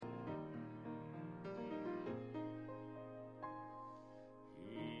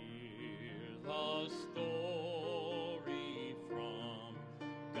story from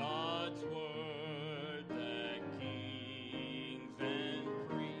God's word that kings and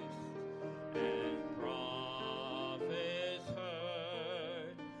priests and prophets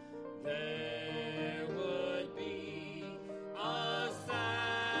heard. There would be a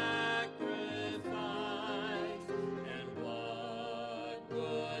sacrifice, and blood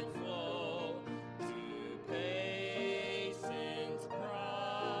would flow to pay sin's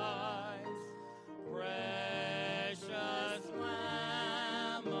price. Precious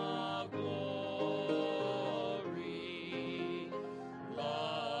Lamb of glory,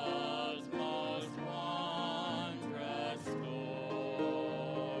 love's most wondrous story.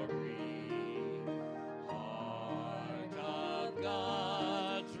 Heart of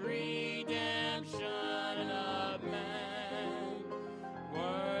God's redemption of man,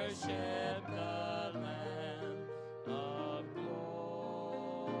 worship the Lamb of glory.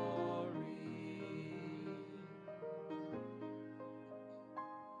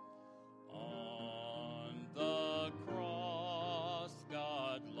 On the cross,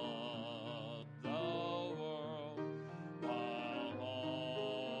 God loved the world, while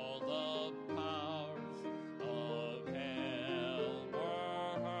all the powers of hell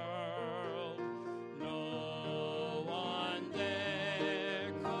were hurled. No one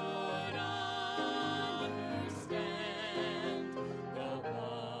there could understand. The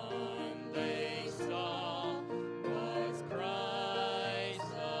one they saw was Christ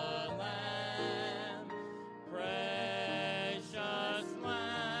the Lamb, precious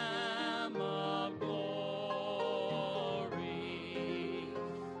Lamb of glory,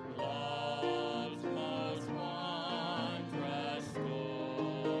 love's most wondrous story.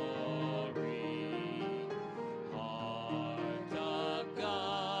 Heart of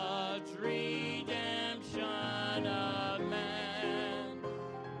God's redemption of man,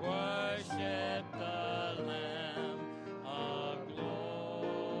 worship the Lamb of glory.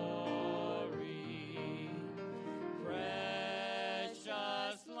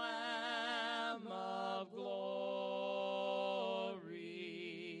 Precious Lamb of glory,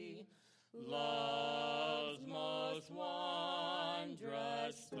 love's most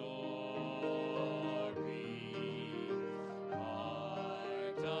wondrous story.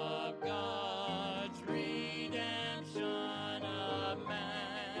 Heart of God's redemption of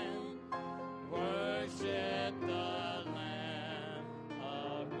man, worship the Lamb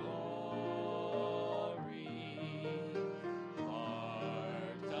of glory.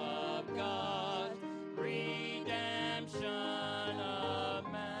 Heart of God's redemption of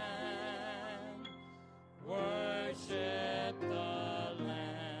man, worship the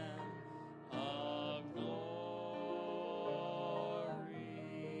Lamb of glory.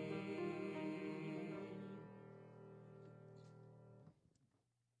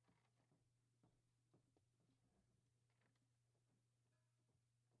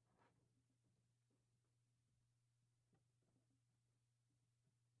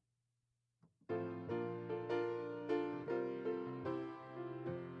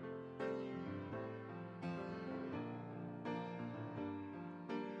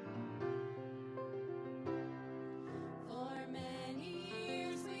 For many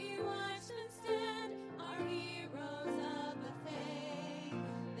years we watched them stand, our heroes of the faith,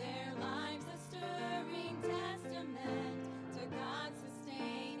 their lives a stirring testament to God's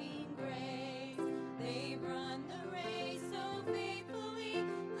sustaining grace. They've run the race so faithfully,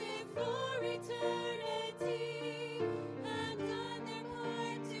 lived for eternity, have done their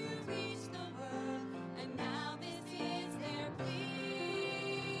part to reach the world, and now this is their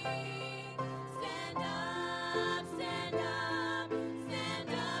plea. Stand up, stand up, stand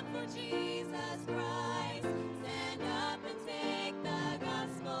up for Jesus Christ. Stand up and take the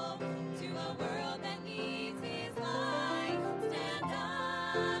gospel to a world that needs His light. Stand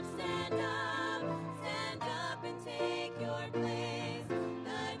up, stand up, stand up and take your place.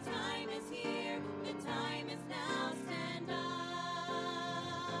 The time is here, the time is now. Stand up.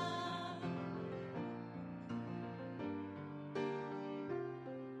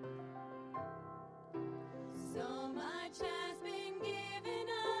 So much has been given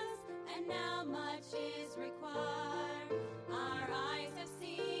us, and now much is required. Our eyes have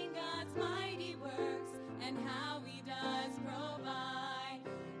seen God's mighty works and how He does provide.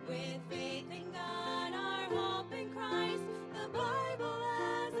 With faith in God, our hope in Christ, the Bible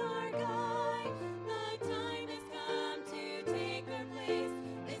as our guide. The time has come to take our place.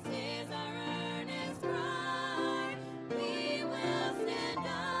 This is our earnest cry. We will stand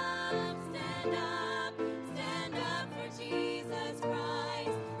up, stand up, stand up for Jesus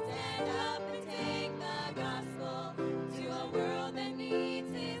Christ. Stand up and take the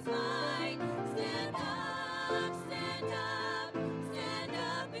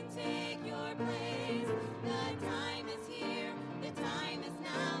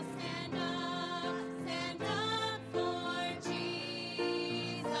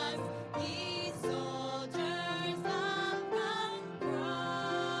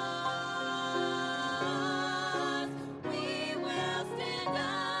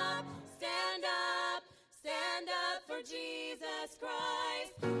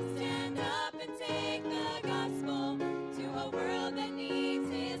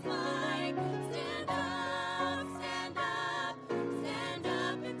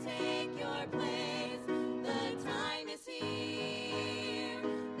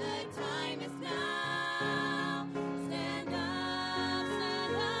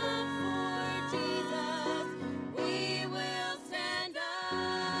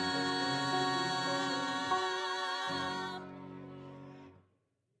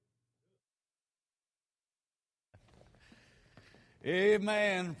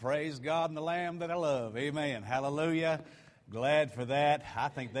Amen. Praise God and the Lamb that I love. Amen. Hallelujah. Glad for that. I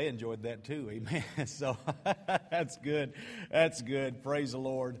think they enjoyed that too. Amen. So that's good. That's good. Praise the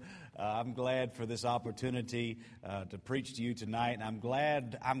Lord. I'm glad for this opportunity to preach to you tonight. And I'm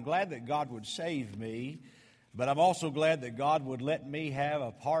glad that God would save me, but I'm also glad that God would let me have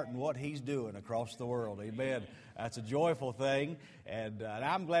a part in what He's doing across the world. Amen. That's a joyful thing, and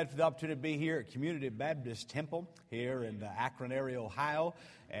I'm glad for the opportunity to be here at Community Baptist Temple here in Akron area, Ohio,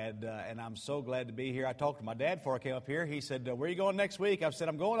 and I'm so glad to be here. I talked to my dad before I came up here. He said, "Where are you going next week?" I said,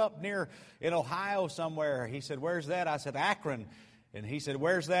 "I'm going up near in Ohio somewhere." He said, "Where's that?" I said, "Akron." And he said,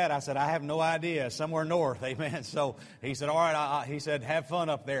 "Where's that?" I said, "I have no idea. Somewhere north." Amen. So he said, "All right." He said, "Have fun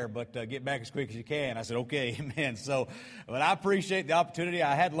up there, but get back as quick as you can." I said, "Okay." Amen. So, but I appreciate the opportunity.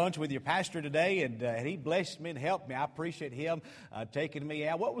 I had lunch with your pastor today, and he blessed me and helped me. I appreciate him taking me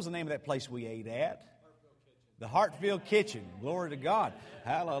out. What was the name of that place we ate at? The Hartfield Kitchen. Glory to God.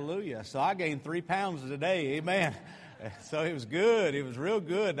 Hallelujah. So I gained 3 pounds today. Amen. So it was good. It was real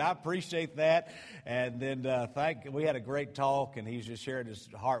good. I appreciate that. And then we had a great talk, and he's just sharing his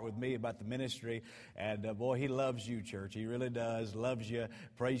heart with me about the ministry. And boy, he loves you, church. He really does. Loves you.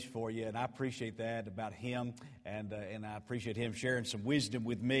 Prays for you. And I appreciate that about him. And I appreciate him sharing some wisdom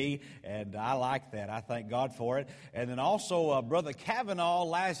with me. And I like that. I thank God for it. And then also, Brother Kavanaugh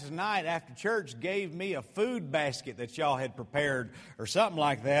last night after church gave me a food basket that y'all had prepared or something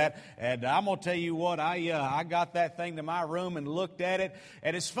like that. And I'm going to tell you what, I got that thing to my room and looked at it.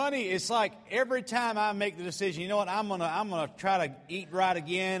 And it's funny, it's like every time I make the decision, you know what, I'm gonna try to eat right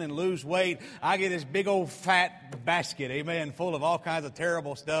again and lose weight, I get this big old fat basket, amen, full of all kinds of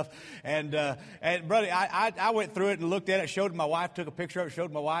terrible stuff. And brother, I went through it and looked at it, showed my wife, took a picture of it,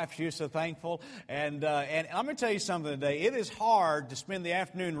 showed my wife. She was so thankful. And I'm going to tell you something today. It is hard to spend the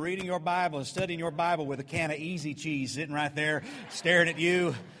afternoon reading your Bible and studying your Bible with a can of Easy Cheese sitting right there staring at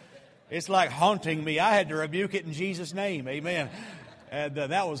you. It's like haunting me. I had to rebuke it in Jesus' name. Amen. And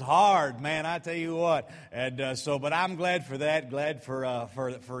that was hard, man. I tell you what. And but I'm glad for that. Glad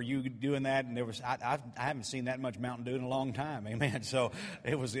for you doing that. And I haven't seen that much Mountain Dew in a long time. Amen. So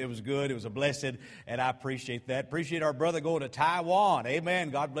it was good. It was a blessing, and I appreciate that. Appreciate our brother going to Taiwan. Amen.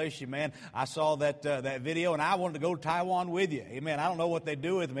 God bless you, man. I saw that video, and I wanted to go to Taiwan with you. Amen. I don't know what they'd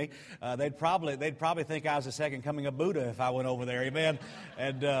do with me. They'd probably think I was the second coming of Buddha if I went over there. Amen.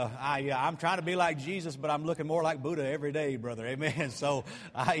 And I'm trying to be like Jesus, but I'm looking more like Buddha every day, brother. Amen. So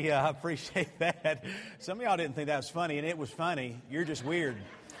I appreciate that. Some of y'all didn't think that was funny, and it was funny. You're just weird.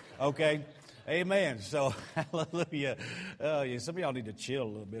 Okay? Amen. So, hallelujah. Some of y'all need to chill a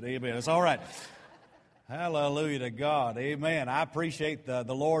little bit. Amen. It's all right. Hallelujah to God. Amen. I appreciate the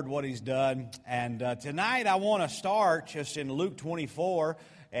Lord, what He's done. And tonight I want to start just in Luke 24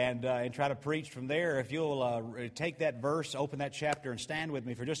 and try to preach from there. If you'll take that verse, open that chapter, and stand with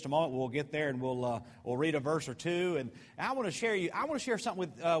me for just a moment, we'll get there and we'll read a verse or two. And I want to share something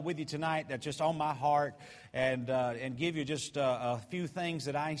with you tonight that's just on my heart, and give you just a few things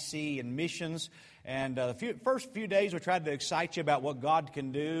that I see in missions. And the first few days we tried to excite you about what God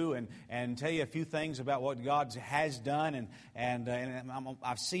can do and tell you a few things about what God has done, and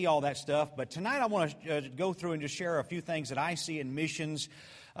I see all that stuff. But tonight I want to go through and just share a few things that I see in missions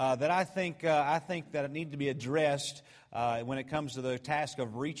that I think that need to be addressed when it comes to the task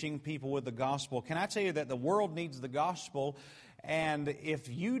of reaching people with the gospel. Can I tell you that the world needs the gospel? And if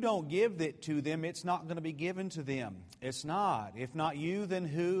you don't give it to them, it's not going to be given to them. It's not. If not you, then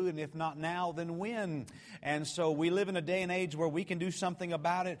who? And if not now, then when? And so we live in a day and age where we can do something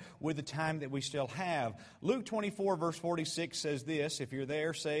about it with the time that we still have. Luke 24, verse 46 says this. If you're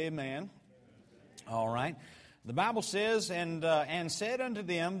there, say amen. All right. The Bible says, and said unto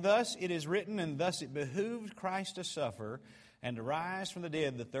them, thus it is written, and thus it behooved Christ to suffer, and to rise from the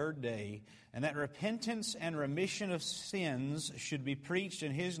dead the third day, and that repentance and remission of sins should be preached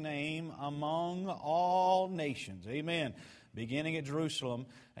in His name among all nations. Amen. Beginning at Jerusalem,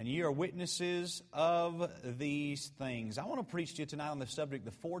 and ye are witnesses of these things. I want to preach to you tonight on the subject,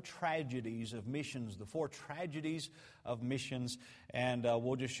 the 4 tragedies of missions, the 4 tragedies of missions, and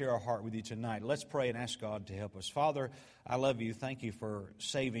we'll just share our heart with you tonight. Let's pray and ask God to help us. Father, I love you. Thank you for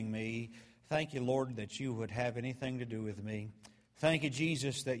saving me. Thank you, Lord, that you would have anything to do with me. Thank you,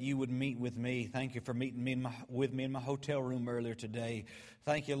 Jesus, that you would meet with me. Thank you for meeting with me in my hotel room earlier today.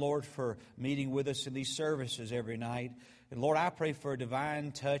 Thank you, Lord, for meeting with us in these services every night. And Lord, I pray for a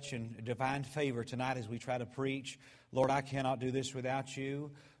divine touch and divine favor tonight as we try to preach. Lord, I cannot do this without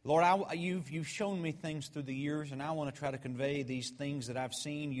you. Lord, you've shown me things through the years, and I want to try to convey these things that I've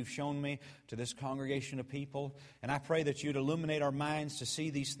seen. You've shown me to this congregation of people, and I pray that you'd illuminate our minds to see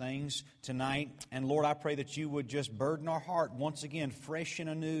these things tonight. And Lord, I pray that you would just burden our heart once again, fresh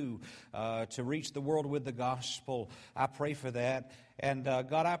and anew, to reach the world with the gospel. I pray for that. And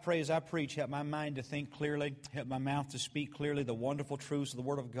God, I pray as I preach, help my mind to think clearly, help my mouth to speak clearly the wonderful truths of the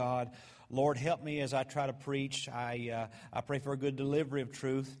Word of God. Lord, help me as I try to preach. I pray for a good delivery of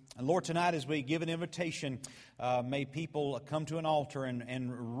truth. And Lord, tonight as we give an invitation, may people come to an altar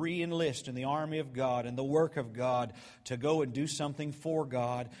and re-enlist in the army of God and the work of God to go and do something for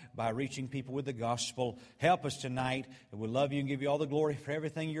God by reaching people with the gospel. Help us tonight. We love you and give you all the glory for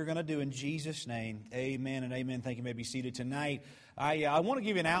everything you're going to do. In Jesus' name, amen and amen. Thank you. You may be seated tonight. I want to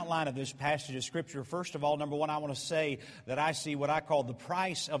give you an outline of this passage of Scripture. First of all, number one, I want to say that I see what I call the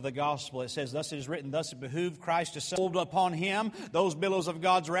price of the gospel. It says, thus it is written, thus it behooved Christ to suffer upon him. Those billows of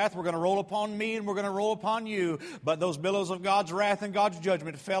God's wrath were going to roll upon me and we're going to roll upon you. But those billows of God's wrath and God's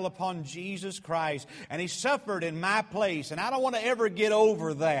judgment fell upon Jesus Christ. And he suffered in my place. And I don't want to ever get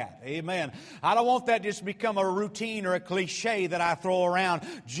over that. Amen. I don't want that just to become a routine or a cliche that I throw around.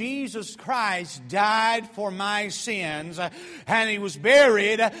 Jesus Christ died for my sins. And he was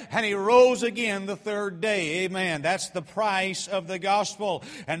buried, and he rose again the third day. Amen. That's the price of the gospel.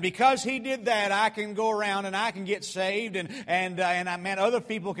 And because he did that, I can go around and I can get saved, and other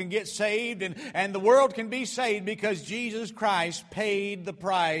people can get saved, and the world can be saved because Jesus Christ paid the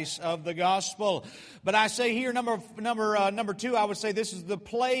price of the gospel. But I say here, number two, I would say this is the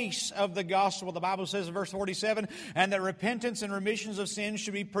place of the gospel. The Bible says in verse 47, and that repentance and remissions of sins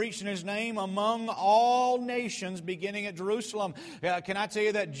should be preached in his name among all nations, beginning at Jerusalem. Can I tell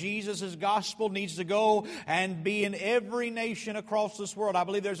you that Jesus' gospel needs to go and be in every nation across this world? I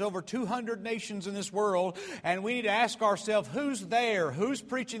believe there's over 200 nations in this world, and we need to ask ourselves, who's there? Who's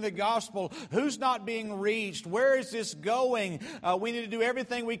preaching the gospel? Who's not being reached? Where is this going? We need to do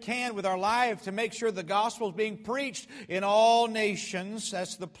everything we can with our life to make sure the gospel is being preached in all nations.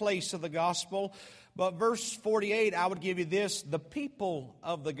 That's the place of the gospel. But verse 48, I would give you this, the people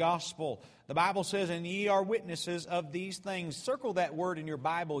of the gospel. The Bible says, and ye are witnesses of these things. Circle that word in your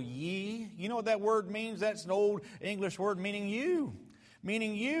Bible, ye. You know what that word means? That's an old English word meaning you.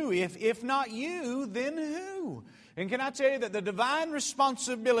 Meaning you. If not you, then who? And can I tell you that the divine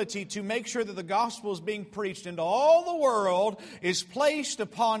responsibility to make sure that the gospel is being preached into all the world is placed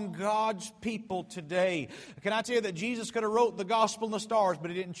upon God's people today. Can I tell you that Jesus could have wrote the gospel in the stars,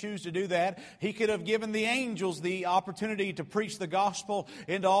 but he didn't choose to do that. He could have given the angels the opportunity to preach the gospel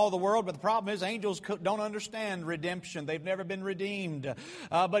into all the world, but the problem is angels don't understand redemption. They've never been redeemed.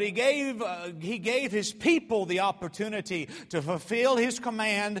 But he gave his people the opportunity to fulfill his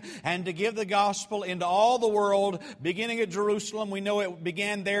command and to give the gospel into all the world, beginning at Jerusalem. We know it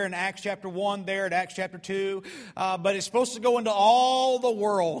began there in Acts chapter 1, there at Acts chapter 2. But it's supposed to go into all the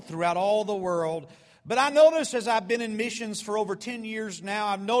world, throughout all the world. But I notice as I've been in missions for over 10 years now,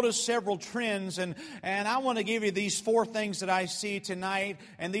 I've noticed several trends, and I want to give you these 4 things that I see tonight,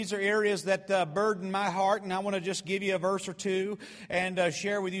 and these are areas that burden my heart, and I want to just give you a verse or two and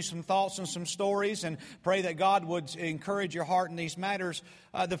share with you some thoughts and some stories, and pray that God would encourage your heart in these matters.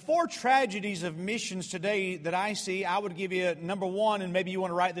 The 4 tragedies of missions today that I see, I would give you number 1, and maybe you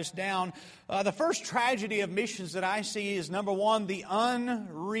want to write this down. The first tragedy of missions that I see is number 1, the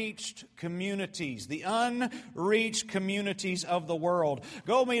unreached communities. The unreached communities of the world.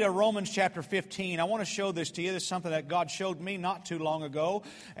 Go with me to Romans chapter 15. I want to show this to you. This is something that God showed me not too long ago,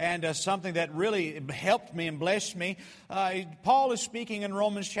 and something that really helped me and blessed me. Paul is speaking in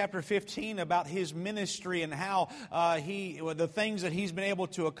Romans chapter 15 about his ministry and how the things that he's been able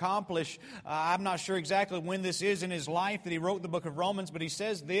to accomplish. I'm not sure exactly when this is in his life that he wrote the book of Romans, but he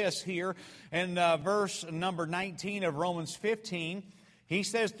says this here in verse number 19 of Romans 15. He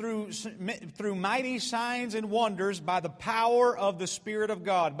says, through mighty signs and wonders by the power of the Spirit of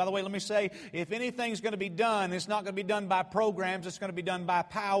God. By the way, let me say, if anything's going to be done, it's not going to be done by programs. It's going to be done by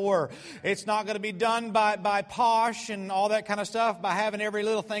power. It's not going to be done by posh and all that kind of stuff, by having every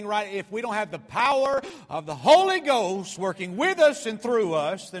little thing right. If we don't have the power of the Holy Ghost working with us and through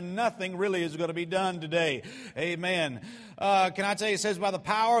us, then nothing really is going to be done today. Amen. Can I tell you, it says by the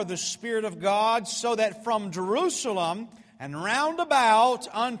power of the Spirit of God, so that from Jerusalem and round about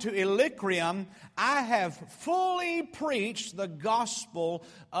unto Illyricum, I have fully preached the gospel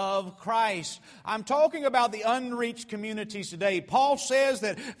of Christ. I'm talking about the unreached communities today. Paul says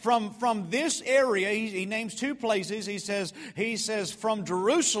that from this area, he names two places. He says from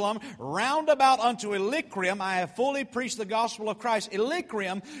Jerusalem round about unto Illyricum, I have fully preached the gospel of Christ.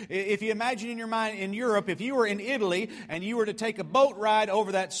 Illyricum, if you imagine in your mind in Europe, if you were in Italy and you were to take a boat ride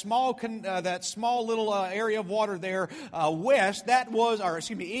over that small little area of water there east,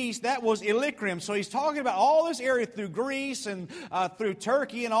 that was Illyricum. So he's talking about all this area through Greece and through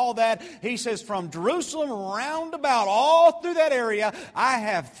Turkey and all that. He says from Jerusalem round about all through that area, I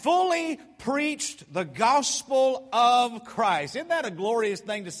have fully preached the gospel of Christ. Isn't that a glorious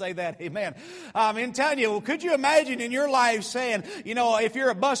thing to say that? Amen. I'm telling you, could you imagine in your life saying, if you're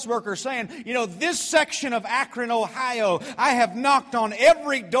a bus worker saying, this section of Akron, Ohio, I have knocked on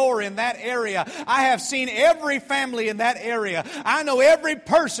every door in that area. I have seen every family in that area. I know every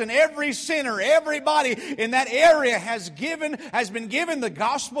person, every sinner, everybody in that area has been given the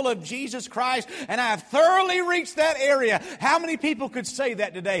gospel of Jesus Christ, and I have thoroughly reached that area. How many people could say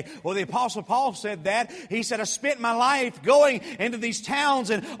that today? Well, the Apostle Paul said that. He said, I spent my life going into these towns,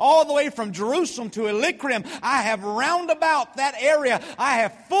 and all the way from Jerusalem to Illyricum, I have round about that area, I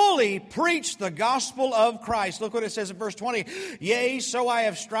have fully preached the gospel of Christ. Look what it says in verse 20. Yea, so I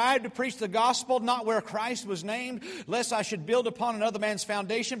have strived to preach the gospel, not where Christ was named, lest I should build upon another man's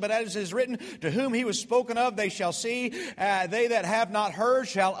foundation, but as is written, to whom he was spoken of, they shall see. They that have not heard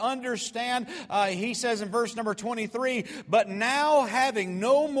shall understand. He says in verse number 23, but now having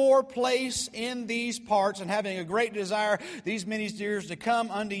no more place in these parts and having a great desire these many years to come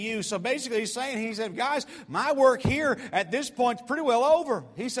unto you. So basically he said, guys, my work here at this point is pretty well over.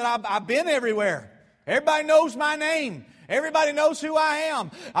 He said, I've been everywhere. Everybody knows my name. Everybody knows who I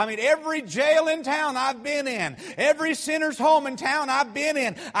am. I mean, every jail in town I've been in. Every sinner's home in town I've been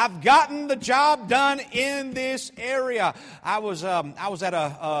in. I've gotten the job done in this area. I was at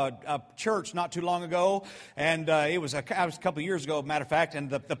a church not too long ago, and I was a couple of years ago, matter of fact, and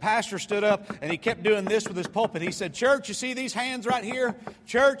the pastor stood up, and he kept doing this with his pulpit. He said, church, you see these hands right here?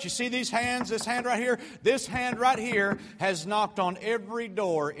 Church, you see these hands? This hand right here? This hand right here has knocked on every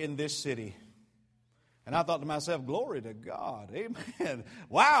door in this city. And I thought to myself, glory to God. Amen.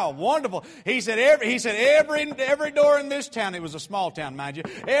 Wow, wonderful. He said every door in this town, it was a small town, mind you,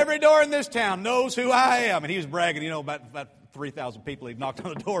 every door in this town knows who I am. And he was bragging, about 3,000 people he'd knocked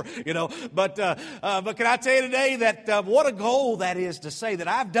on the door, But can I tell you today that what a goal that is to say that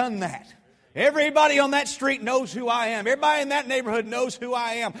I've done that. Everybody on that street knows who I am. Everybody in that neighborhood knows who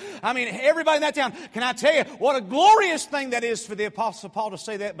I am. I mean, everybody in that town. Can I tell you what a glorious thing that is for the Apostle Paul to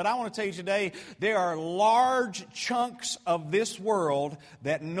say that? But I want to tell you today, there are large chunks of this world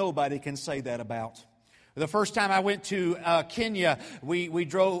that nobody can say that about. The first time I went to Kenya, we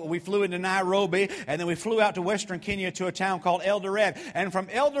flew into Nairobi, and then we flew out to western Kenya to a town called Eldoret. And from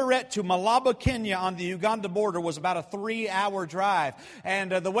Eldoret to Malaba, Kenya on the Uganda border was about a 3-hour drive.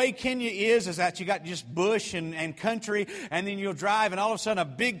 And the way Kenya is that you got just bush and country, and then you'll drive, and all of a sudden a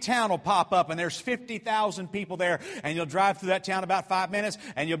big town will pop up, and there's 50,000 people there. And you'll drive through that town about 5 minutes,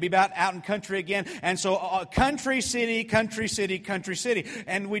 and you'll be about out in country again. And so country, city, country, city, country, city.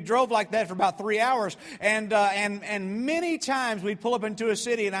 And we drove like that for about 3 hours. And many times we'd pull up into a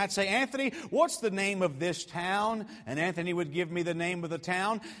city and I'd say, Anthony, what's the name of this town? And Anthony would give me the name of the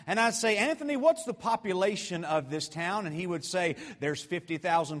town. And I'd say, Anthony, what's the population of this town? And he would say, there's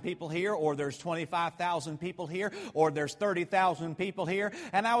 50,000 people here, or there's 25,000 people here, or there's 30,000 people here.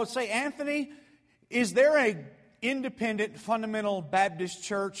 And I would say, Anthony, is there a independent fundamental Baptist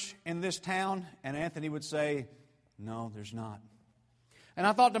church in this town? And Anthony would say, no, there's not. And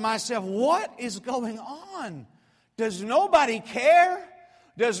I thought to myself, what is going on? Does nobody care?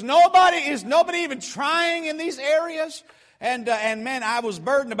 Is nobody even trying in these areas? And man, I was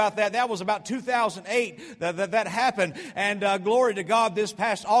burdened about that. That was about 2008 that happened. And glory to God, this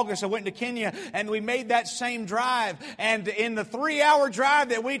past August I went to Kenya and we made that same drive. And in the 3-hour drive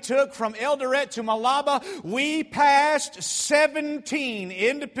that we took from Eldoret to Malaba, we passed 17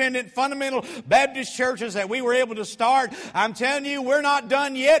 independent fundamental Baptist churches that we were able to start. I'm telling you, we're not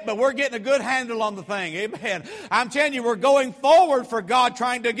done yet, but we're getting a good handle on the thing. Amen. I'm telling you, we're going forward for God,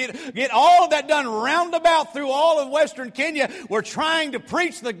 trying to get all of that done roundabout through all of Western Kenya. We're trying to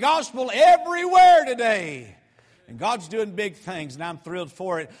preach the gospel everywhere today. And God's doing big things, and I'm thrilled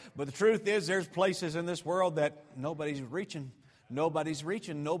for it. But the truth is, there's places in this world that nobody's reaching. nobody's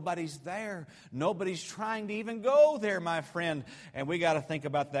reaching, nobody's there, nobody's trying to even go there, my friend. And we got to think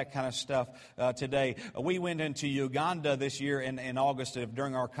about that kind of stuff today. We went into Uganda this year in August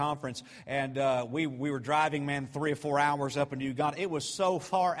during our conference, and we were driving, 3 or 4 hours up into Uganda. It was so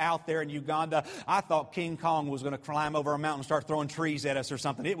far out there in Uganda, I thought King Kong was going to climb over a mountain and start throwing trees at us or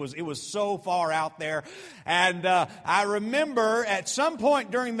something. It was so far out there. And I remember at some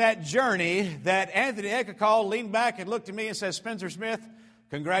point during that journey that Anthony Ekakal leaned back and looked at me and said, "Spencer Smith,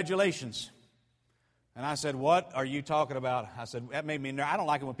 congratulations." And I said, "What are you talking about?" I said, "That made me nervous. I don't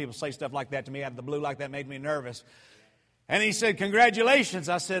like it when people say stuff like that to me out of the blue like that. Made me nervous." And he said, "Congratulations."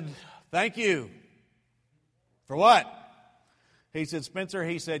 I said, "Thank you." "For what?" He said, "Spencer,"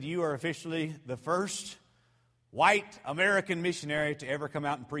 he said, "you are officially the first white American missionary to ever come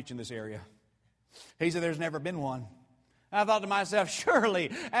out and preach in this area." He said, "There's never been one." I thought to myself, surely,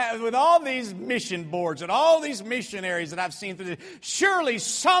 with all these mission boards and all these missionaries that I've seen through this, surely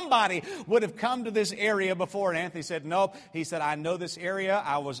somebody would have come to this area before. And Anthony said, "Nope." He said, "I know this area.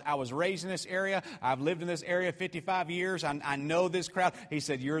 I was raised in this area. I've lived in this area 55 years. I know this crowd." He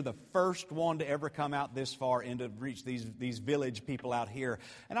said, "You're the first one to ever come out this far and to reach these village people out here."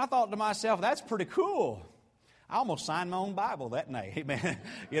 And I thought to myself, that's pretty cool. I almost signed my own Bible that night. Amen.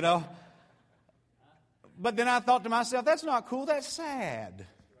 You know. But then I thought to myself, that's not cool, that's sad.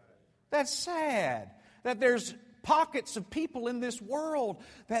 That's sad that there's pockets of people in this world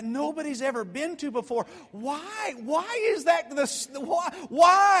that nobody's ever been to before. Why? Why is that?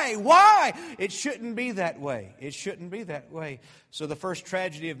 Why? It shouldn't be that way. It shouldn't be that way. So the first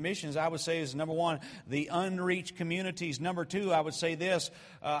tragedy of missions, I would say, is number one, the unreached communities. Number two, I would say this.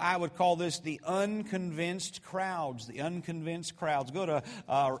 I would call this the unconvinced crowds. The unconvinced crowds. Go to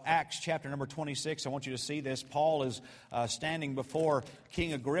Acts chapter number 26. I want you to see this. Paul is standing before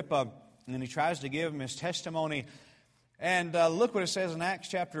King Agrippa, and he tries to give him his testimony. And look what it says in Acts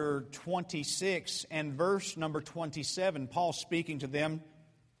chapter 26 and verse number 27. Paul's speaking to them,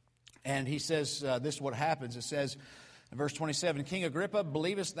 and he says, this is what happens. It says in verse 27, "King Agrippa,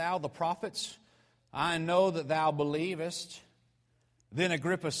 believest thou the prophets? I know that thou believest." Then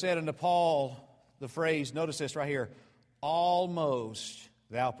Agrippa said unto Paul the phrase, notice this right here, "Almost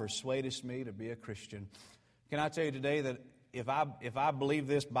thou persuadest me to be a Christian." Can I tell you today that if I believe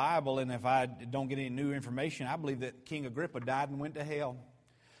this Bible and if I don't get any new information, I believe that King Agrippa died and went to hell.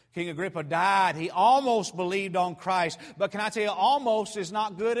 King Agrippa died. He almost believed on Christ. But can I tell you, almost is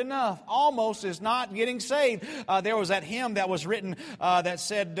not good enough. Almost is not getting saved. There was that hymn that was written that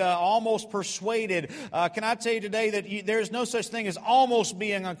said, "Almost persuaded." Can I tell you today that there's no such thing as almost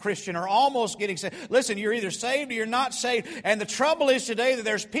being a Christian or almost getting saved. Listen, you're either saved or you're not saved. And the trouble is today that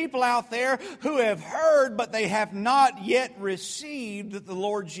there's people out there who have heard, but they have not yet received the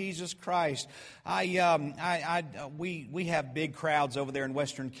Lord Jesus Christ. We have big crowds over there in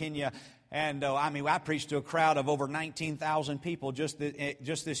Western Kenya. And I preached to a crowd of over 19,000 people just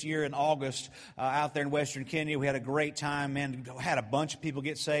this year in August out there in Western Kenya. We had a great time, man. Had a bunch of people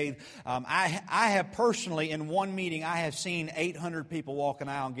get saved. I have personally, in one meeting, I have seen 800 people walk an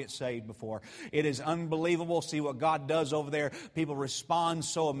aisle and get saved before. It is unbelievable. See what God does over there. People respond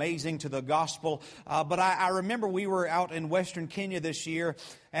so amazing to the gospel. But I remember we were out in Western Kenya this year,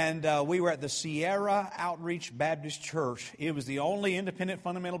 and we were at the Sierra Outreach Baptist Church. It was the only independent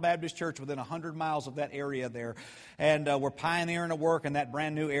fundamental Baptist church within 100 miles of that area there. And we're pioneering a work in that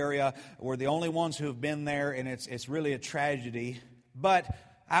brand new area. We're the only ones who have been there, and it's really a tragedy. But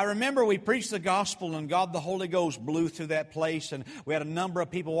I remember we preached the gospel, and God the Holy Ghost blew through that place, and we had a number of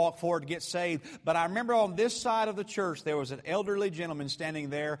people walk forward to get saved. But I remember on this side of the church, there was an elderly gentleman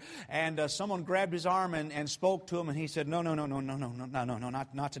standing there, and someone grabbed his arm and spoke to him, and he said, "No,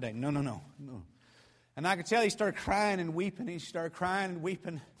 not today. No. And I could tell he started crying and weeping. He started crying and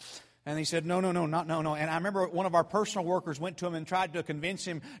weeping. And he said, no. And I remember one of our personal workers went to him and tried to convince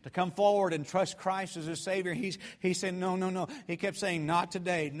him to come forward and trust Christ as his Savior. He said, no. He kept saying, not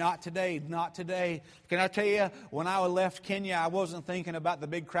today. Can I tell you, when I left Kenya, I wasn't thinking about the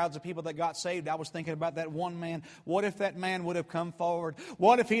big crowds of people that got saved. I was thinking about that one man. What if that man would have come forward?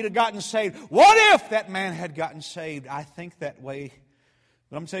 What if he'd have gotten saved? What if that man had gotten saved? I think that way.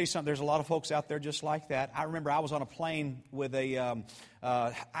 But I'm going to tell you something. There's a lot of folks out there just like that. I remember I was on a plane with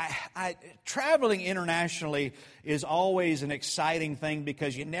traveling internationally is always an exciting thing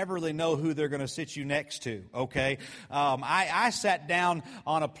because you never really know who they're going to sit you next to, okay? I sat down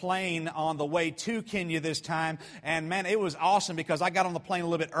on a plane on the way to Kenya this time, and man, it was awesome because I got on the plane a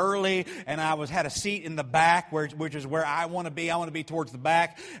little bit early, and I had a seat in the back, which is where I want to be. I want to be towards the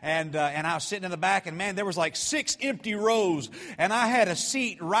back, and I was sitting in the back, and man, there was like 6 empty rows, and I had a seat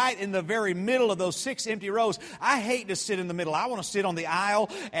seat right in the very middle of those 6 empty rows. I hate to sit in the middle. I want to sit on the aisle.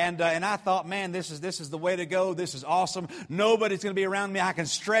 And I thought, man, this is the way to go. This is awesome. Nobody's going to be around me. I can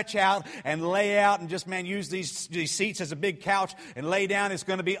stretch out and lay out and just, man, use these seats as a big couch and lay down. It's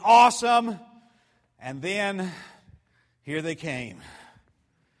going to be awesome. And then here they came.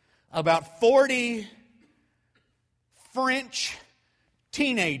 About 40 French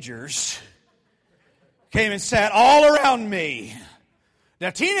teenagers came and sat all around me. Now,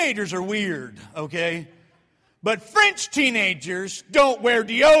 teenagers are weird, okay? But French teenagers don't wear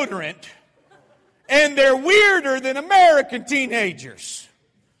deodorant, and they're weirder than American teenagers.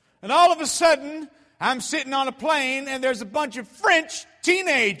 And all of a sudden, I'm sitting on a plane, and there's a bunch of French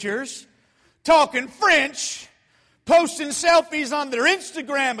teenagers talking French, posting selfies on their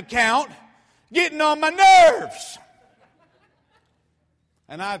Instagram account, getting on my nerves.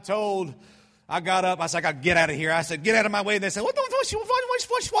 And I got up, I said, I got to get out of here. I said, get out of my way. They said,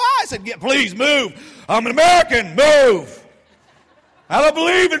 why? I said, please move. I'm an American, move. I don't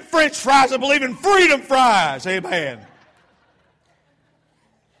believe in French fries, I believe in freedom fries. Amen.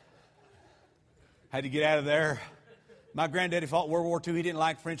 Had to get out of there. My granddaddy fought World War II. He didn't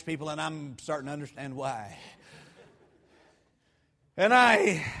like French people, and I'm starting to understand why. And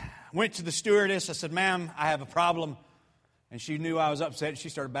I went to the stewardess. I said, ma'am, I have a problem. And she knew I was upset. She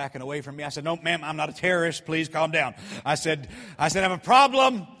started backing away from me. I said, no, ma'am, I'm not a terrorist. Please calm down. I said, I have a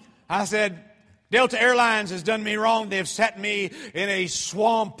problem. I said, Delta Airlines has done me wrong. They have set me in a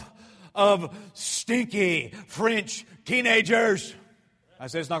swamp of stinky French teenagers. I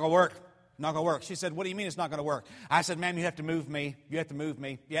said, it's not going to work. Not going to work. She said, what do you mean it's not going to work? I said, ma'am, you have to move me. You have to move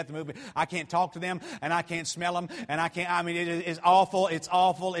me. You have to move me. I can't talk to them, and I can't smell them, and it is awful. It's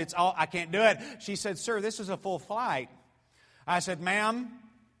awful. I can't do it. She said, sir, this is a full flight. I said, ma'am,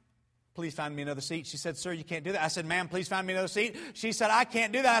 please find me another seat. She said, sir, you can't do that. I said, ma'am, please find me another seat. She said, I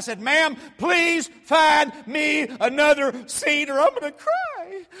can't do that. I said, ma'am, please find me another seat or I'm going to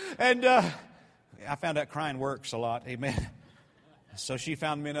cry. And I found out crying works a lot. Amen. So she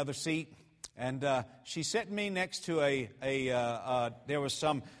found me another seat. And she set me next to he was a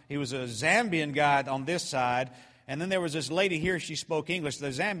Zambian guy on this side. And then there was this lady here, she spoke English. The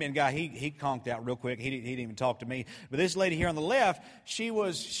Zambian guy, he conked out real quick. He didn't even talk to me. But this lady here on the left, she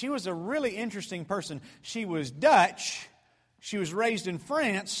was a really interesting person. She was Dutch. She was raised in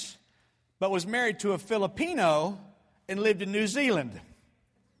France, but was married to a Filipino and lived in New Zealand.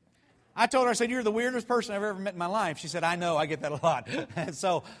 I told her, I said, you're the weirdest person I've ever met in my life. She said, I know, I get that a lot.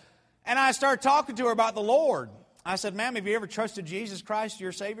 And I started talking to her about the Lord. I said, ma'am, have you ever trusted Jesus Christ,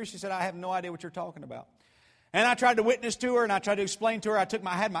 your Savior? She said, I have no idea what you're talking about. And I tried to witness to her, and I tried to explain to her. I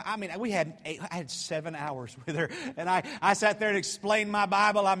had 7 hours with her. And I sat there and explained my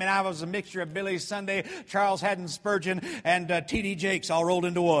Bible. I was a mixture of Billy Sunday, Charles Haddon Spurgeon, and T.D. Jakes all rolled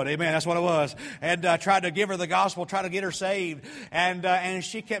into one. Amen, that's what it was. And tried to give her the gospel, try to get her saved. And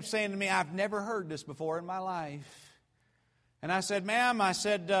she kept saying to me, I've never heard this before in my life. And I said, ma'am, I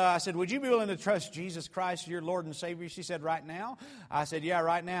said, would you be willing to trust Jesus Christ, your Lord and Savior? She said, right now? I said, yeah,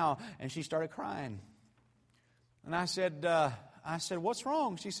 right now. And she started crying. And I said, what's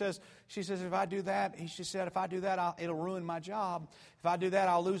wrong? She says, if I do that, it'll ruin my job. If I do that,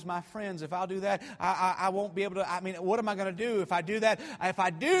 I'll lose my friends. If I'll do that, I won't be able to, what am I going to do if I do that? If I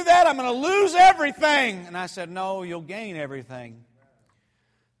do that, I'm going to lose everything. And I said, no, you'll gain everything.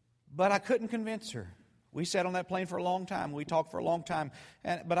 But I couldn't convince her. We sat on that plane for a long time. We talked for a long time.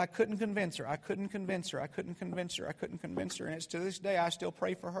 But I couldn't convince her. I couldn't convince her. And it's to this day I still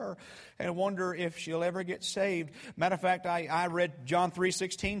pray for her and wonder if she'll ever get saved. Matter of fact, I read John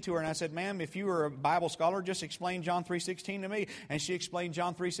 3:16 to her, and I said, ma'am, if you were a Bible scholar, just explain John 3:16 to me. And she explained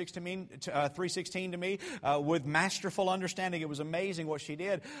John 3:16 to me with masterful understanding. It was amazing what she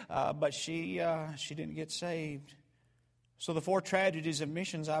did. But she didn't get saved. So the 4 tragedies of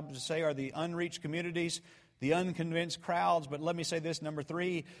missions, I would say, are the unreached communities, the unconvinced crowds. But let me say this, number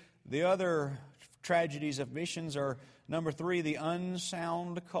 3, the other tragedies of missions are, number 3, the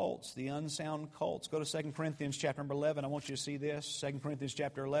unsound cults. The unsound cults. Go to 2 Corinthians chapter number 11. I want you to see this, 2 Corinthians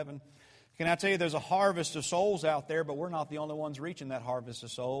chapter 11. Can I tell you there's a harvest of souls out there, but we're not the only ones reaching that harvest of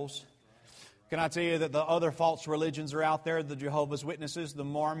souls. Can I tell you that the other false religions are out there? The Jehovah's Witnesses, the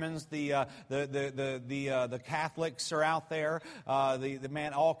Mormons, the Catholics are out there.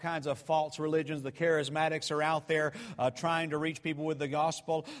 All kinds of false religions. The Charismatics are out there trying to reach people with the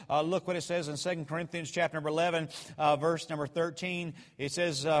gospel. Look what it says in 2 Corinthians chapter number 11, verse number 13. It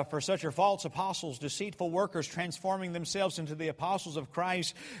says, "For such are false apostles, deceitful workers, transforming themselves into the apostles of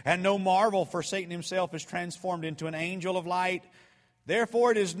Christ. And no marvel, for Satan himself is transformed into an angel of light.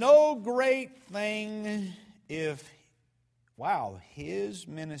 Therefore, it is no great thing if Wow, his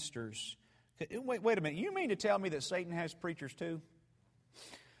ministers. Wait a minute. You mean to tell me that Satan has preachers too?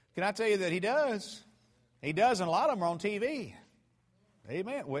 Can I tell you that he does? He does, and a lot of them are on TV.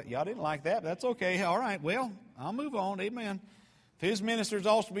 Amen. Well, y'all didn't like that. That's okay. All right. Well, I'll move on. Amen. His ministers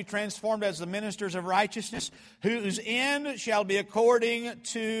also be transformed as the ministers of righteousness, whose end shall be according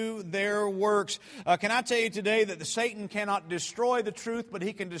to their works. Can I tell you today that Satan cannot destroy the truth, but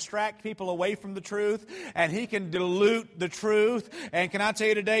he can distract people away from the truth, and he can dilute the truth. And can I tell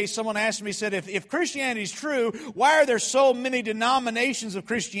you today, someone asked me, said, if Christianity is true, why are there so many denominations of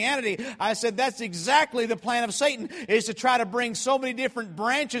Christianity? I said, that's exactly the plan of Satan, is to try to bring so many different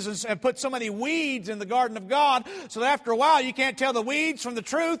branches and put so many weeds in the garden of God, so that after a while you can't tell the weeds from the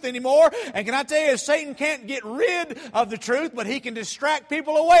truth anymore. And can I tell you, Satan can't get rid of the truth, but he can distract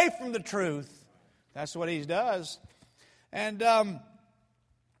people away from the truth. That's what he does. And can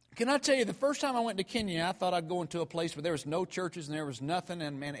I tell you, the first time I went to Kenya, I thought I'd go into a place where there was no churches and there was nothing,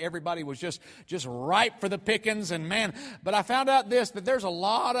 and man, everybody was just ripe for the pickings, and man, but I found out that there's a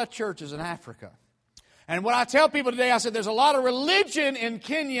lot of churches in Africa. And what I tell people today, I said, there's a lot of religion in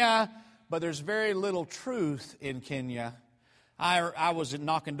Kenya, but there's very little truth in Kenya. I was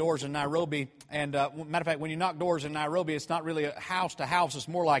knocking doors in Nairobi, and matter of fact, when you knock doors in Nairobi, it's not really a house to house. It's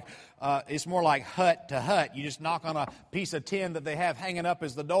more like hut to hut. You just knock on a piece of tin that they have hanging up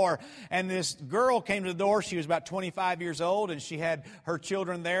as the door. And this girl came to the door. She was about 25 years old, and she had her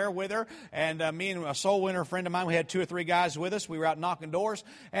children there with her. And me and a soul winner friend of mine, we had 2 or 3 guys with us. We were out knocking doors,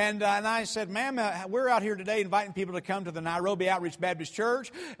 and I said, "Ma'am, we're out here today inviting people to come to the Nairobi Outreach Baptist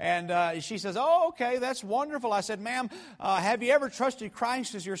Church." And she says, "Oh, okay, that's wonderful." I said, "Ma'am, have you ever trusted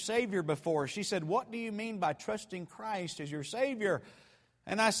Christ as your Savior before?" She said, "What do you mean by trusting Christ as your Savior?"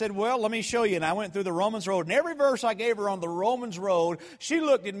 And I said, "Well, let me show you." And I went through the Romans Road. And every verse I gave her on the Romans Road, she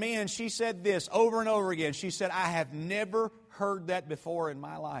looked at me and she said this over and over again. She said, "I have never heard that before in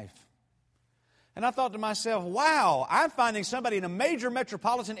my life." And I thought to myself, wow, I'm finding somebody in a major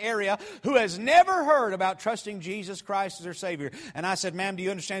metropolitan area who has never heard about trusting Jesus Christ as their Savior. And I said, "Ma'am, do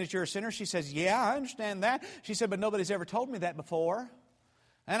you understand that you're a sinner?" She says, "Yeah, I understand that." She said, "But nobody's ever told me that before."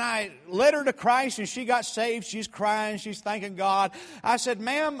 And I led her to Christ, and she got saved. She's crying. She's thanking God. I said,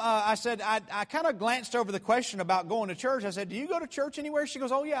 "Ma'am," I kind of glanced over the question about going to church. I said, "Do you go to church anywhere?" She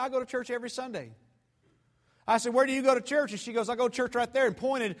goes, "Oh, yeah, I go to church every Sunday." I said, "Where do you go to church?" And she goes, "I go to church right there," and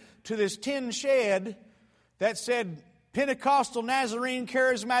pointed to this tin shed that said Pentecostal Nazarene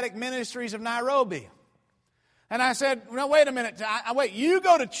Charismatic Ministries of Nairobi. And I said, "No, wait a minute. Wait, you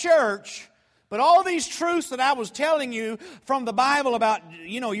go to church, but all these truths that I was telling you from the Bible about,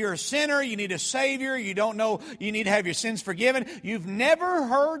 you're a sinner, you need a Savior, you don't know, you need to have your sins forgiven. You've never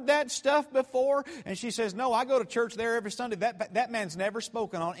heard that stuff before?" And she says, "No, I go to church there every Sunday." That man's never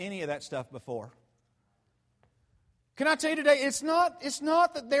spoken on any of that stuff before. Can I tell you today, it's not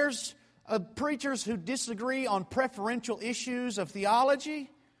that there's preachers who disagree on preferential issues of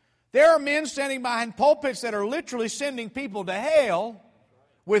theology. There are men standing behind pulpits that are literally sending people to hell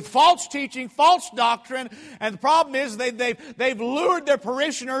with false teaching, false doctrine, and the problem is they've lured their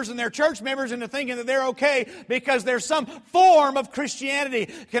parishioners and their church members into thinking that they're okay because there's some form of Christianity.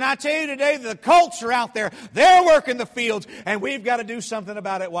 Can I tell you today that the cults are out there, they're working the fields, and we've got to do something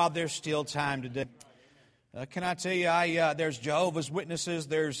about it while there's still time to do. Can I tell you, there's Jehovah's Witnesses,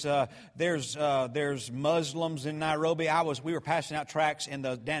 there's Muslims in Nairobi. We were passing out tracts in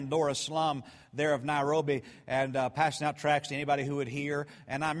the Dandora slum there of Nairobi, and passing out tracts to anybody who would hear.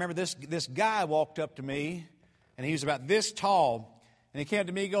 And I remember this guy walked up to me, and he was about this tall, and he came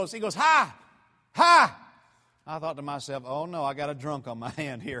to me, he goes, "Hi, hi." I thought to myself, oh no, I got a drunk on my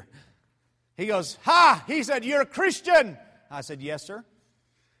hand here. He goes, "Hi." He said, "You're a Christian?" I said, "Yes, sir."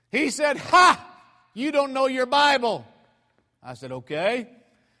 He said, "Ha! You don't know your Bible." I said, "Okay."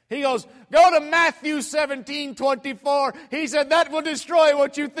 He goes, "Go to Matthew 17:24. He said, "That will destroy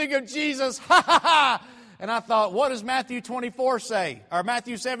what you think of Jesus." Ha ha ha. And I thought, what does Matthew 24 say? Or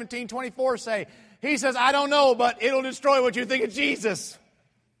Matthew 17:24 say? He says, "I don't know, but it'll destroy what you think of Jesus."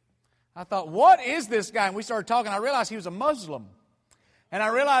 I thought, what is this guy? And we started talking. I realized he was a Muslim. And I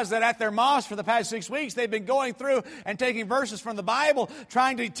realized that at their mosque for the past 6 weeks, they've been going through and taking verses from the Bible,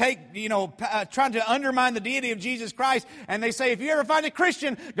 trying to undermine the deity of Jesus Christ. And they say, if you ever find a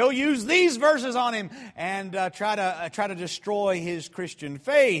Christian, go use these verses on him and try to destroy his Christian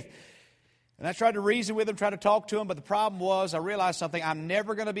faith. And I tried to reason with him, try to talk to him, but the problem was, I realized something. I'm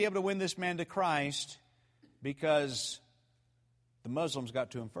never going to be able to win this man to Christ because the Muslims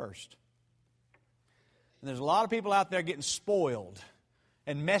got to him first. And there's a lot of people out there getting spoiled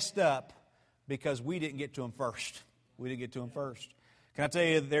and messed up because we didn't get to them first. We didn't get to them first. Can I tell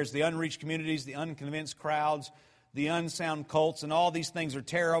you, there's the unreached communities, the unconvinced crowds. the unsound cults, and all these things are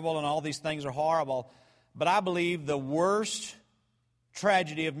terrible and all these things are horrible. But I believe the worst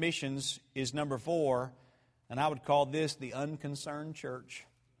tragedy of missions is number 4, and I would call this the unconcerned church.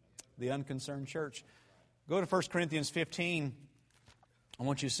 The unconcerned church. Go to 1 Corinthians 15. I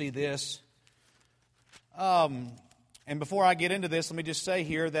want you to see this. And before I get into this, let me just say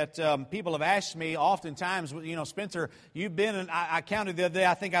here that people have asked me oftentimes, Spencer, you've been in, I counted the other day,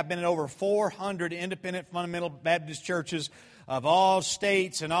 I think I've been in over 400 independent fundamental Baptist churches of all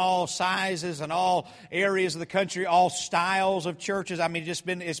states and all sizes and all areas of the country, all styles of churches. I mean, it's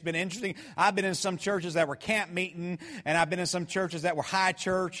been interesting. I've been in some churches that were camp meeting, and I've been in some churches that were high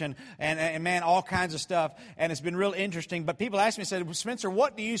church, and man, all kinds of stuff. And it's been real interesting. But people ask me, said, Spencer,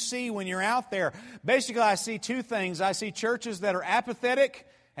 what do you see when you're out there? Basically, I see two things. I see churches that are apathetic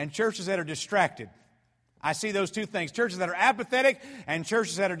and churches that are distracted. I see those two things, churches that are apathetic and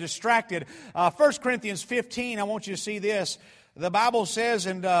churches that are distracted. 1 Corinthians 15, I want you to see this. The Bible says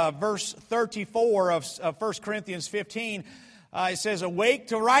in verse 34 of 1 Corinthians 15, it says, "Awake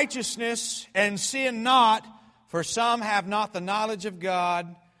to righteousness and sin not, for some have not the knowledge of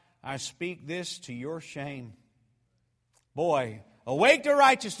God. I speak this to your shame." Boy, awake to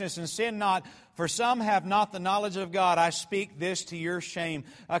righteousness and sin not, for some have not the knowledge of God. I speak this to your shame.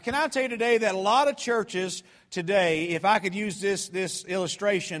 Can I tell you today that a lot of churches today, if I could use this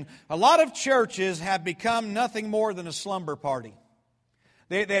illustration, a lot of churches have become nothing more than a slumber party.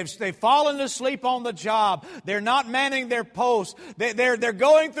 They've fallen asleep on the job. They're not manning their posts. They're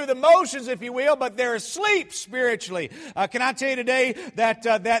going through the motions, if you will, but they're asleep spiritually. Can I tell you today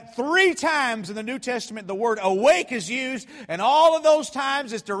that 3 times in the New Testament the word awake is used, and all of those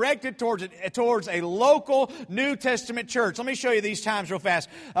times it's directed towards a local New Testament church. Let me show you these times real fast.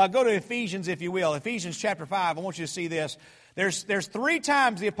 Go to Ephesians, if you will. Ephesians chapter 5. I want you to see this. There's 3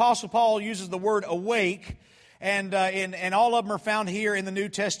 times the Apostle Paul uses the word awake. And all of them are found here in the New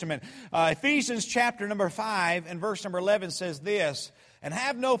Testament. Ephesians chapter number 5 and verse number 11 says this, "And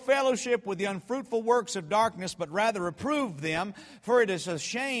have no fellowship with the unfruitful works of darkness, but rather reprove them. For it is a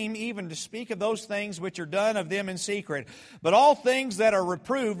shame even to speak of those things which are done of them in secret. But all things that are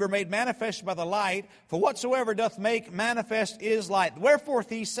reproved are made manifest by the light. For whatsoever doth make manifest is light. Wherefore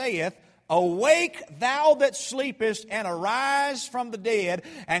he saith, Awake, thou that sleepest, and arise from the dead,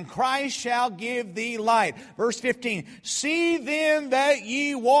 and Christ shall give thee light." Verse 15, "See then that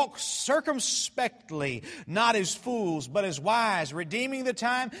ye walk circumspectly, not as fools, but as wise, redeeming the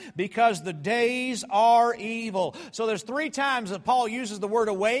time, because the days are evil." So there's 3 times that Paul uses the word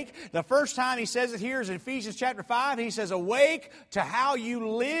awake. The first time he says it here is in Ephesians chapter 5. He says, awake to how you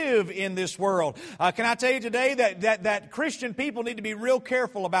live in this world. Can I tell you today that Christian people need to be real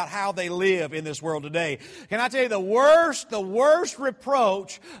careful about how they live in this world today. Can I tell you the worst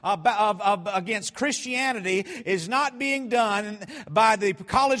reproach against Christianity is not being done by the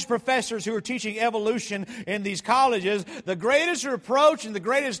college professors who are teaching evolution in these colleges. The greatest reproach and the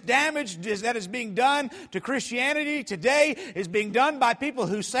greatest damage that is being done to Christianity today is being done by people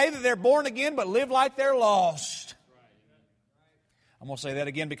who say that they're born again but live like they're lost. I'm going to say that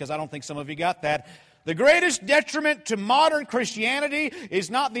again because I don't think some of you got that. The greatest detriment to modern Christianity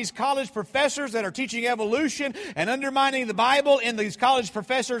is not these college professors that are teaching evolution and undermining the Bible in these college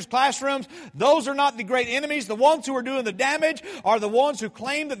professors' classrooms. Those are not the great enemies. The ones who are doing the damage are the ones who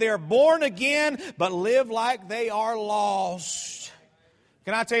claim that they are born again but live like they are lost.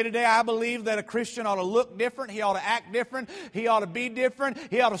 Can I tell you today, I believe that a Christian ought to look different. He ought to act different. He ought to be different.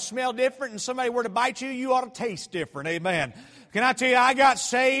 He ought to smell different. And somebody were to bite you, you ought to taste different. Amen. Can I tell you, I got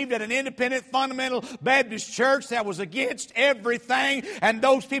saved at an independent fundamental Baptist church that was against everything, and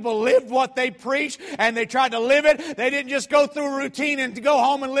those people lived what they preached, and they tried to live it. They didn't just go through a routine and to go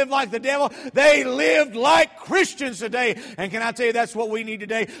home and live like the devil. They lived like Christians today. And can I tell you, that's what we need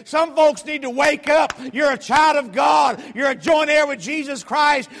today. Some folks need to wake up. You're a child of God. You're a joint heir with Jesus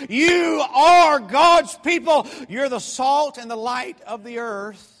Christ. You are God's people. You're the salt and the light of the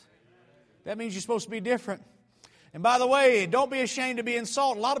earth. That means you're supposed to be different. And by the way, don't be ashamed to be in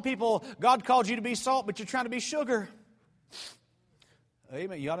salt. A lot of people, God called you to be salt, but you're trying to be sugar.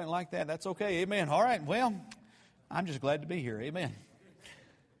 Amen. Y'all didn't like that? That's okay. Amen. All right. Well, I'm just glad to be here. Amen.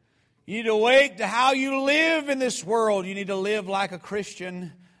 You need to awake to how you live in this world. You need to live like a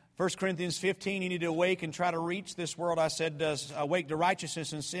Christian. 1 Corinthians 15, you need to awake and try to reach this world. I said, awake to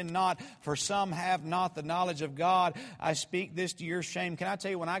righteousness and sin not, for some have not the knowledge of God. I speak this to your shame. Can I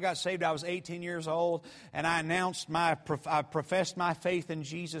tell you, when I got saved, I was 18 years old, and I professed my faith in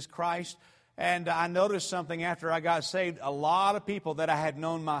Jesus Christ. And I noticed something after I got saved. A lot of people that I had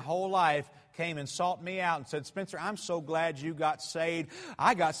known my whole life came and sought me out and said, Spencer, I'm so glad you got saved.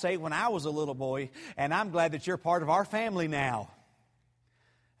 I got saved when I was a little boy, and I'm glad that you're part of our family now.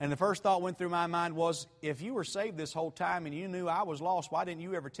 And the first thought went through my mind was, if you were saved this whole time and you knew I was lost, why didn't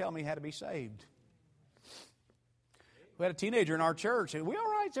you ever tell me how to be saved? We had a teenager in our church. Are we all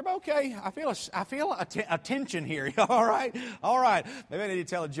right? Is everybody okay? I feel a tension here. All right? All right. Maybe I need to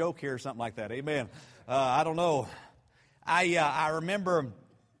tell a joke here or something like that. Amen. I don't know. I remember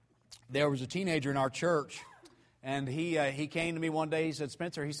there was a teenager in our church, and he came to me one day. He said,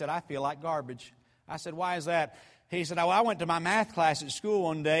 Spencer, he said, I feel like garbage. I said, why is that? He said, I went to my math class at school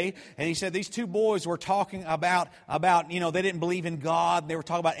one day, and he said these two boys were talking about they didn't believe in God. They were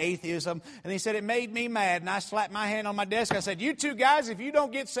talking about atheism. And he said, it made me mad. And I slapped my hand on my desk. I said, you two guys, if you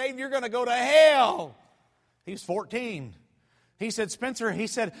don't get saved, you're going to go to hell. He was 14. He said, Spencer, he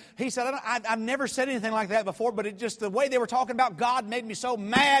said, I've never said anything like that before, but it just, the way they were talking about God made me so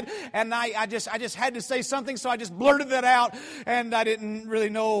mad, and I just had to say something, so I just blurted that out, and I didn't really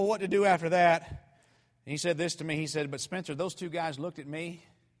know what to do after that. He said this to me. He said, but Spencer, those two guys looked at me,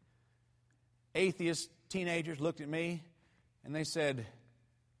 atheist teenagers looked at me, and they said,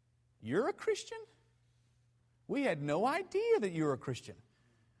 you're a Christian? We had no idea that you were a Christian.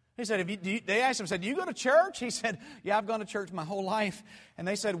 He said, they asked him, said, do you go to church? He said, yeah, I've gone to church my whole life. And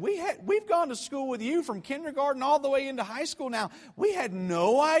they said, we've gone to school with you from kindergarten all the way into high school now. We had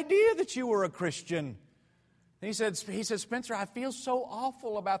no idea that you were a Christian. He said, Spencer, I feel so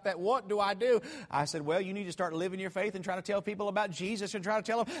awful about that. What do I do? I said, well, you need to start living your faith and try to tell people about Jesus and try to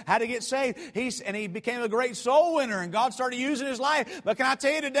tell them how to get saved. And he became a great soul winner, and God started using his life. But can I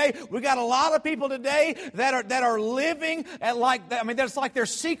tell you today, we got a lot of people today that are living at that's like they're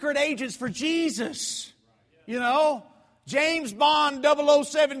secret agents for Jesus. You know? James Bond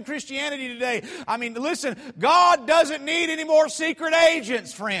 007 Christianity today. I mean, listen, God doesn't need any more secret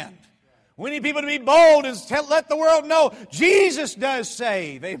agents, friend. We need people to be bold and let the world know Jesus does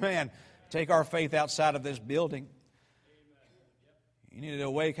save. Amen. Take our faith outside of this building. You need to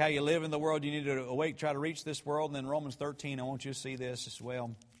awake how you live in the world. You need to awake, try to reach this world. And then Romans 13, I want you to see this as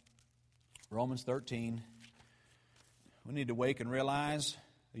well. Romans 13. We need to wake and realize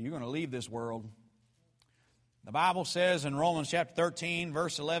that you're going to leave this world. The Bible says in Romans chapter 13,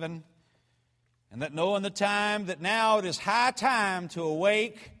 verse 11, and that knowing the time, that now it is high time to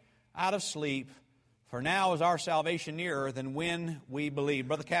awake out of sleep, for now is our salvation nearer than when we believe.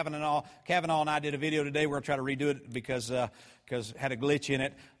 Brother Kavanaugh and I did a video today. We're going to try to redo it because it had a glitch in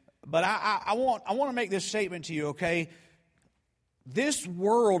it. But I want to make this statement to you, okay? This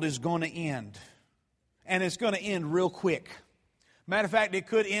world is going to end, and it's going to end real quick. Matter of fact, it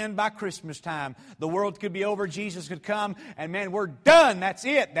could end by Christmas time. The world could be over. Jesus could come, and man, we're done. That's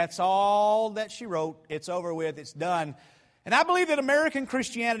it. That's all that she wrote. It's over with. It's done. And I believe that American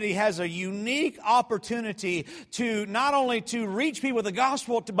Christianity has a unique opportunity to not only to reach people with the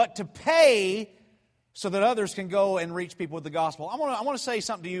gospel, but to pay so that others can go and reach people with the gospel. I want to say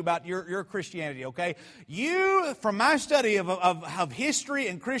something to you about your Christianity, okay? You, from my study of history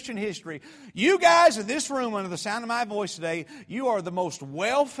and Christian history, you guys in this room under the sound of my voice today, you are the most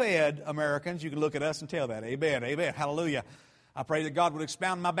well-fed Americans. You can look at us and tell that. Amen, amen, hallelujah. I pray that God would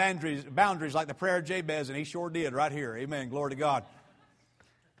expound my boundaries like the prayer of Jabez, and He sure did right here. Amen. Glory to God.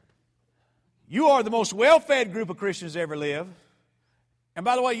 You are the most well-fed group of Christians to ever live. And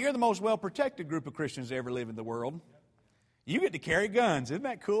by the way, you're the most well-protected group of Christians to ever live in the world. You get to carry guns. Isn't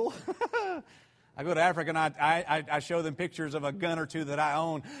that cool? I go to Africa and I show them pictures of a gun or two that I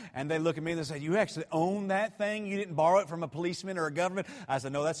own, and they look at me and they say, you actually own that thing? You didn't borrow it from a policeman or a government? I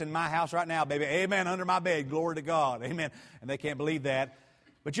said, no, that's in my house right now, baby. Amen, under my bed. Glory to God. Amen. And they can't believe that.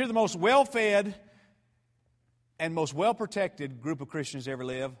 But you're the most well-fed and most well-protected group of Christians to ever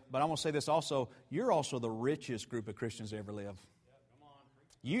live. But I'm going to say this also, you're also the richest group of Christians to ever live.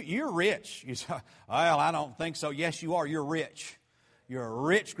 You're rich. You say, well, I don't think so. Yes, you are. You're rich. You're a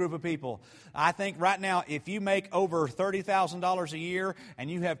rich group of people. I think right now, if you make over $30,000 a year and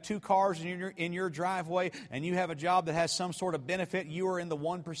you have 2 cars in your driveway and you have a job that has some sort of benefit, you are in the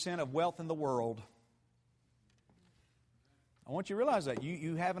 1% of wealth in the world. I want you to realize that.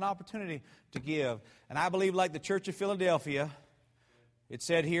 You have an opportunity to give. And I believe like the Church of Philadelphia, it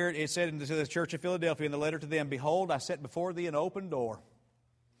said in the Church of Philadelphia in the letter to them, behold, I set before thee an open door.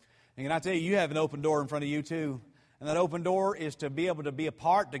 And can I tell you, you have an open door in front of you too. And that open door is to be able to be a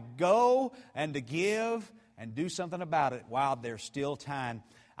part, to go and to give and do something about it while there's still time.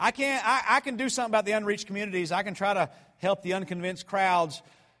 I can do something about the unreached communities. I can try to help the unconvinced crowds.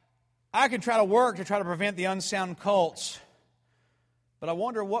 I can try to work to try to prevent the unsound cults. But I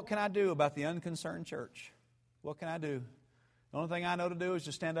wonder, what can I do about the unconcerned church? What can I do? The only thing I know to do is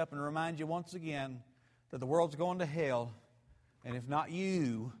to stand up and remind you once again that the world's going to hell. And if not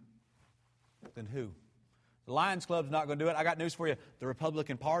you, then who? The Lions Club's not going to do it. I got news for you. The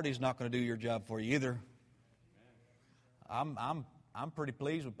Republican Party's not going to do your job for you either. I'm pretty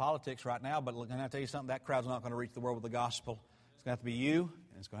pleased with politics right now, but can I tell you something? That crowd's not going to reach the world with the gospel. It's going to have to be you,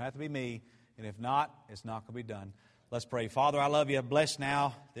 and it's going to have to be me. And if not, it's not going to be done. Let's pray. Father, I love you. Bless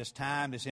now this time, this